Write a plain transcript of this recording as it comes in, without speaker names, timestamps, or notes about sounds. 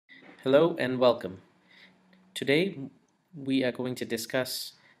Hello and welcome. Today we are going to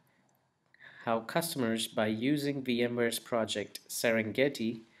discuss how customers, by using VMware's project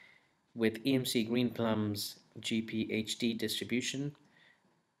Serengeti with EMC Greenplum's GPHD distribution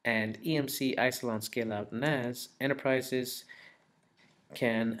and EMC Isilon Scale-Out NAS, enterprises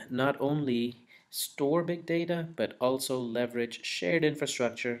can not only store big data but also leverage shared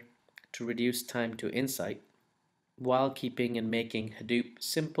infrastructure to reduce time to insight while keeping and making Hadoop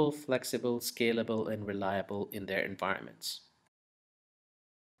simple, flexible, scalable, and reliable in their environments.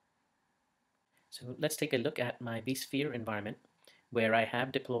 So let's take a look at my vSphere environment where I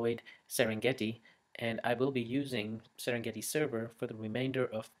have deployed Serengeti, and I will be using Serengeti server for the remainder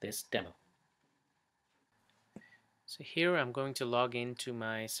of this demo. So here I'm going to log into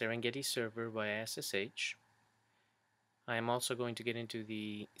my Serengeti server via SSH. I am also going to get into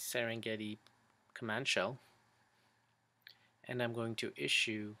the Serengeti command shell, and I'm going to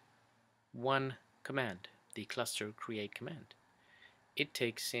issue one command, the cluster create command. It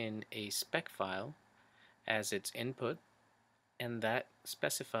takes in a spec file as its input, and that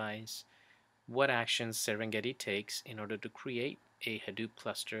specifies what actions Serengeti takes in order to create a Hadoop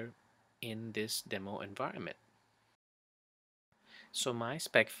cluster in this demo environment. So my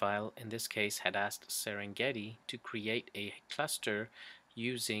spec file in this case had asked Serengeti to create a cluster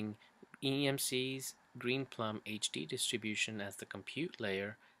using EMC's Greenplum HD distribution as the compute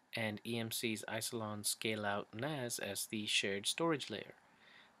layer and EMC's Isilon scale-out NAS as the shared storage layer.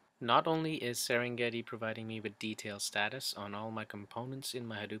 Not only is Serengeti providing me with detailed status on all my components in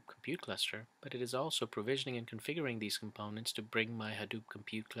my Hadoop compute cluster, but it is also provisioning and configuring these components to bring my Hadoop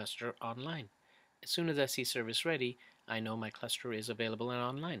compute cluster online. As soon as I see service ready, I know my cluster is available and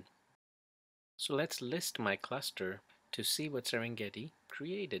online. So let's list my cluster to see what Serengeti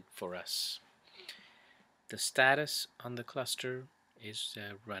created for us. The status on the cluster is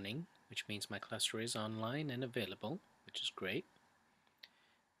running, which means my cluster is online and available, which is great.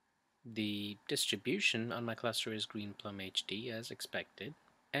 The distribution on my cluster is Greenplum HD as expected,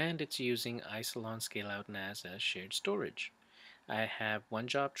 and it's using Isilon Scale-Out NAS as shared storage. I have one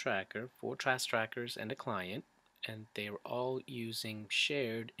job tracker, 4 task trackers, and a client, and they're all using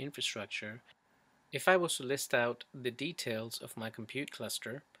shared infrastructure. If I was to list out the details of my compute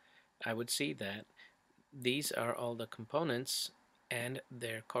cluster, I would see that these are all the components and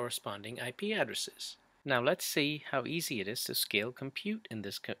their corresponding IP addresses. Now let's see how easy it is to scale compute in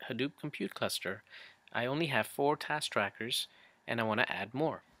this Hadoop compute cluster. I only have 4 task trackers and I want to add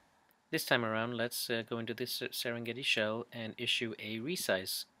more. This time around, let's go into this Serengeti shell and issue a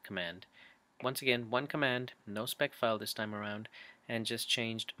resize command. Once again, one command, no spec file this time around, and just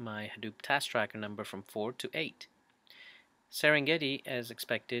changed my Hadoop task tracker number from 4 to 8. Serengeti, as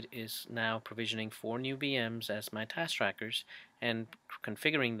expected, is now provisioning 4 new VMs as my task trackers and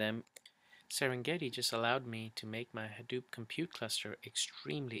configuring them. Serengeti just allowed me to make my Hadoop compute cluster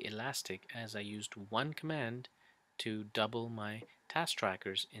extremely elastic as I used one command to double my task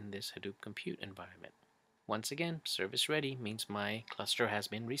trackers in this Hadoop compute environment. Once again, service ready means my cluster has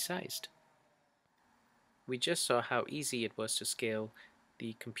been resized. We just saw how easy it was to scale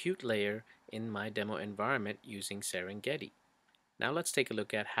the compute layer in my demo environment using Serengeti. Now let's take a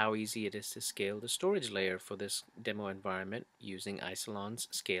look at how easy it is to scale the storage layer for this demo environment using Isilon's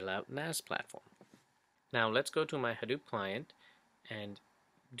scale-out NAS platform. Now let's go to my Hadoop client and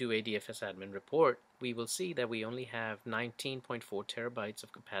do a DFS admin report. We will see that we only have 19.4 terabytes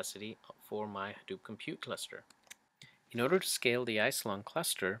of capacity for my Hadoop compute cluster. In order to scale the Isilon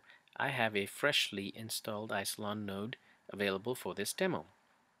cluster, I have a freshly installed Isilon node available for this demo.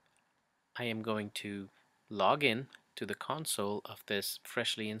 I am going to log in to the console of this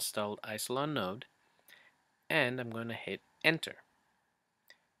freshly installed Isilon node, and I'm going to hit enter.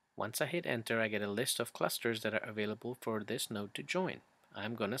 Once I hit enter, I get a list of clusters that are available for this node to join.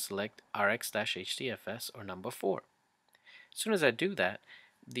 I'm going to select rx-hdfs or number 4. As soon as I do that,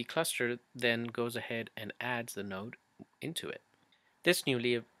 the cluster then goes ahead and adds the node into it. This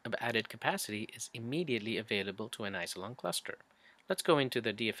newly added capacity is immediately available to an Isilon cluster. Let's go into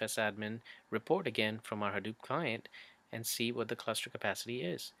the DFS admin report again from our Hadoop client and see what the cluster capacity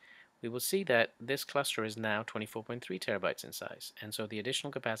is. We will see that this cluster is now 24.3 terabytes in size, and so the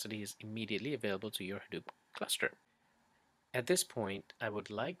additional capacity is immediately available to your Hadoop cluster. At this point, I would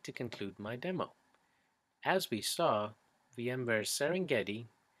like to conclude my demo. As we saw, VMware Serengeti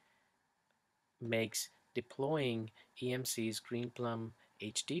makes deploying EMC's Greenplum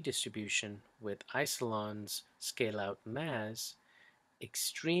HD distribution with Isilon's scale-out NAS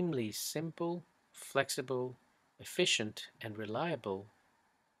extremely simple, flexible, efficient, and reliable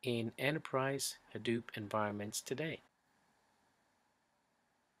in enterprise Hadoop environments today.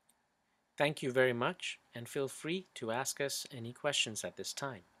 Thank you very much, and feel free to ask us any questions at this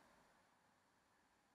time.